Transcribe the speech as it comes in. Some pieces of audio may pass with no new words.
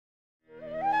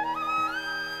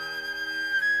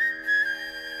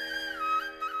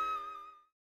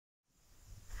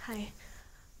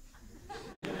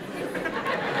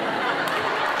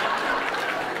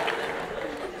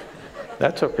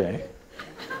That's okay.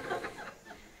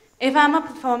 If I'm a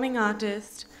performing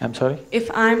artist… I'm sorry?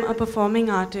 If I'm a performing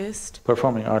artist…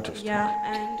 Performing artist. Yeah,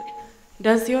 and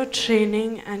does your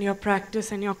training and your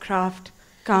practice and your craft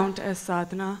count as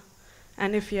sadhana?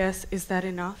 And if yes, is that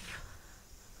enough?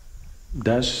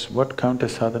 Does what count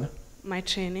as sadhana? My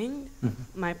training,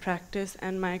 my practice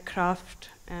and my craft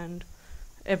and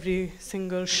every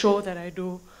single show that I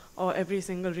do or every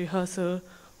single rehearsal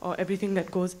or everything that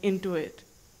goes into it.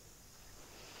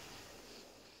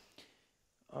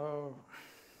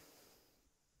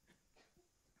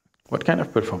 What kind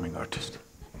of performing artist?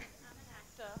 I'm an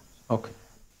actor. Okay.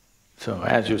 So,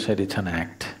 as you said, it's an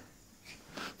act.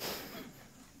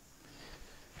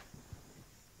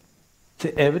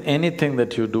 See, anything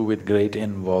that you do with great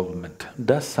involvement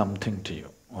does something to you,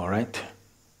 all right?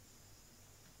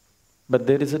 But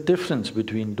there is a difference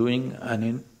between doing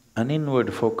an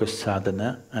inward-focused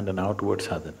sadhana and an outward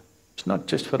sadhana. It's not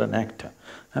just for an actor.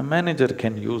 A manager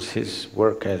can use his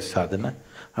work as sadhana,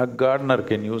 a gardener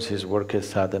can use his work as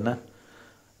sadhana.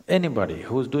 Anybody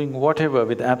who's doing whatever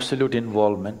with absolute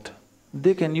involvement,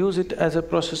 they can use it as a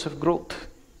process of growth.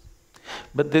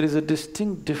 But there is a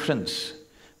distinct difference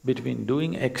between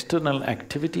doing external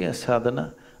activity as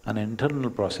sadhana and internal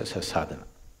process as sadhana.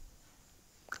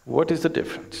 What is the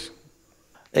difference?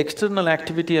 External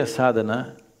activity as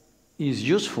sadhana is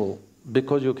useful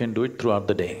because you can do it throughout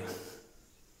the day.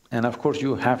 And of course,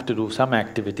 you have to do some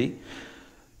activity.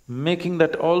 Making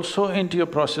that also into your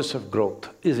process of growth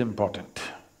is important.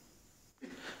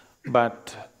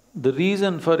 But the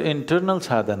reason for internal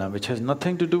sadhana, which has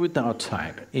nothing to do with the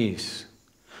outside, is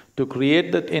to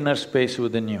create that inner space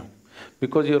within you.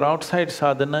 Because your outside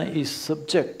sadhana is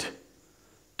subject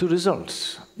to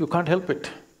results, you can't help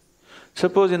it.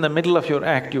 Suppose in the middle of your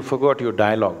act you forgot your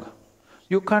dialogue.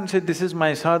 You can't say, this is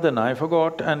my sadhana, I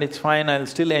forgot and it's fine, I'll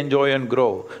still enjoy and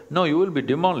grow. No, you will be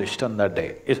demolished on that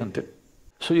day, isn't it?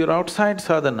 So your outside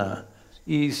sadhana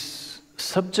is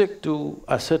subject to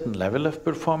a certain level of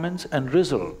performance and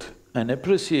result and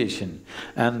appreciation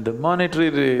and the monetary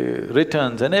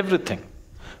returns and everything.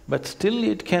 But still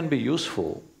it can be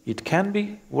useful, it can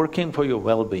be working for your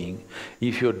well-being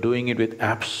if you're doing it with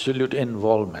absolute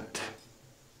involvement.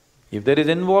 If there is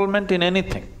involvement in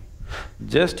anything,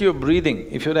 just your breathing,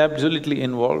 if you're absolutely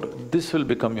involved, this will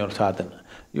become your sadhana.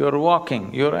 You're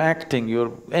walking, you're acting,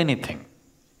 you're anything.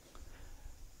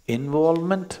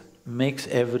 Involvement makes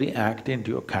every act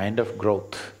into a kind of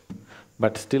growth,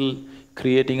 but still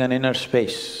creating an inner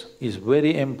space is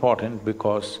very important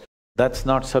because that's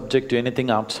not subject to anything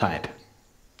outside.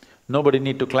 Nobody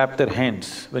need to clap their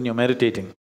hands when you're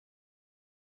meditating.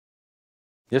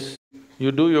 Yes?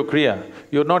 You do your kriya,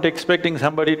 you're not expecting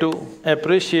somebody to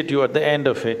appreciate you at the end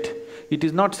of it. It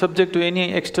is not subject to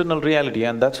any external reality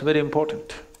and that's very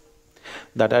important.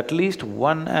 That at least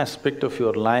one aspect of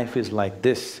your life is like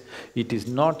this, it is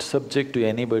not subject to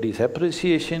anybody's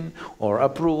appreciation or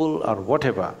approval or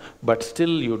whatever, but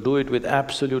still you do it with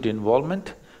absolute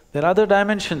involvement. There are other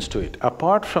dimensions to it.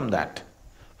 Apart from that,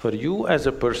 for you as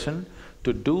a person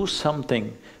to do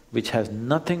something which has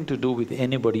nothing to do with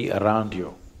anybody around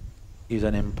you is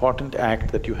an important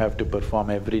act that you have to perform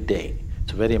every day.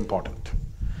 It's very important.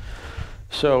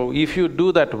 So, if you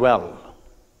do that well,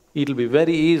 it'll be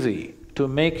very easy to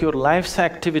make your life's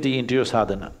activity into your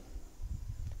sadhana.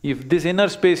 If this inner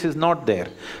space is not there,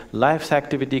 life's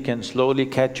activity can slowly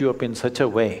catch you up in such a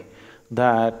way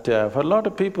that for a lot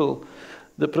of people,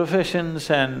 the professions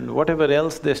and whatever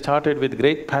else they started with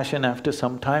great passion, after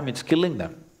some time it's killing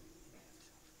them.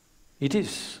 It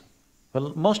is.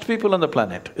 Well, most people on the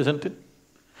planet, isn't it?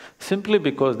 Simply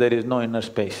because there is no inner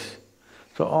space.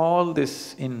 So all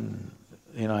this in…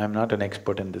 I'm not an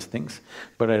expert in these things,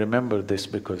 but I remember this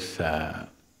because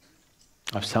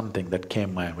of something that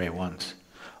came my way once.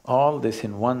 All this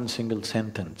in one single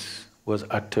sentence was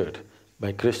uttered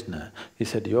by Krishna. He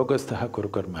said, Yogastaha kuru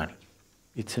karmani.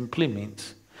 It simply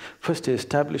means, first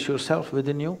establish yourself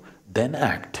within you, then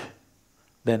act.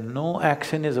 Then no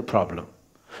action is a problem.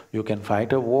 You can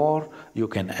fight a war, you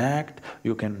can act,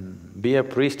 you can be a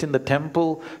priest in the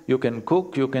temple, you can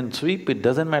cook, you can sweep, it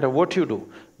doesn't matter what you do.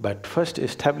 But first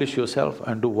establish yourself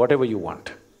and do whatever you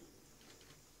want.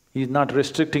 He's not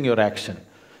restricting your action.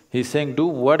 He's saying, do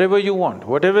whatever you want,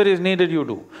 whatever is needed you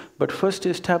do. But first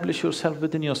establish yourself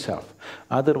within yourself.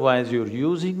 Otherwise you're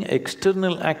using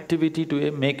external activity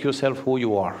to make yourself who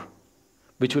you are,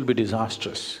 which will be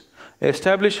disastrous.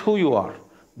 Establish who you are,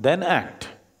 then act,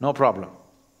 no problem.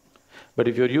 But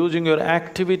if you're using your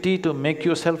activity to make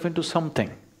yourself into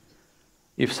something,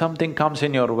 if something comes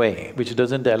in your way which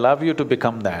doesn't allow you to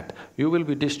become that, you will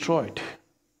be destroyed.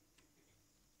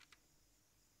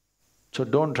 So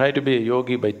don't try to be a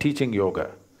yogi by teaching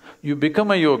yoga. You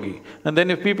become a yogi, and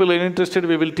then if people are interested,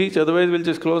 we will teach, otherwise we'll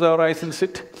just close our eyes and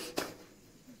sit.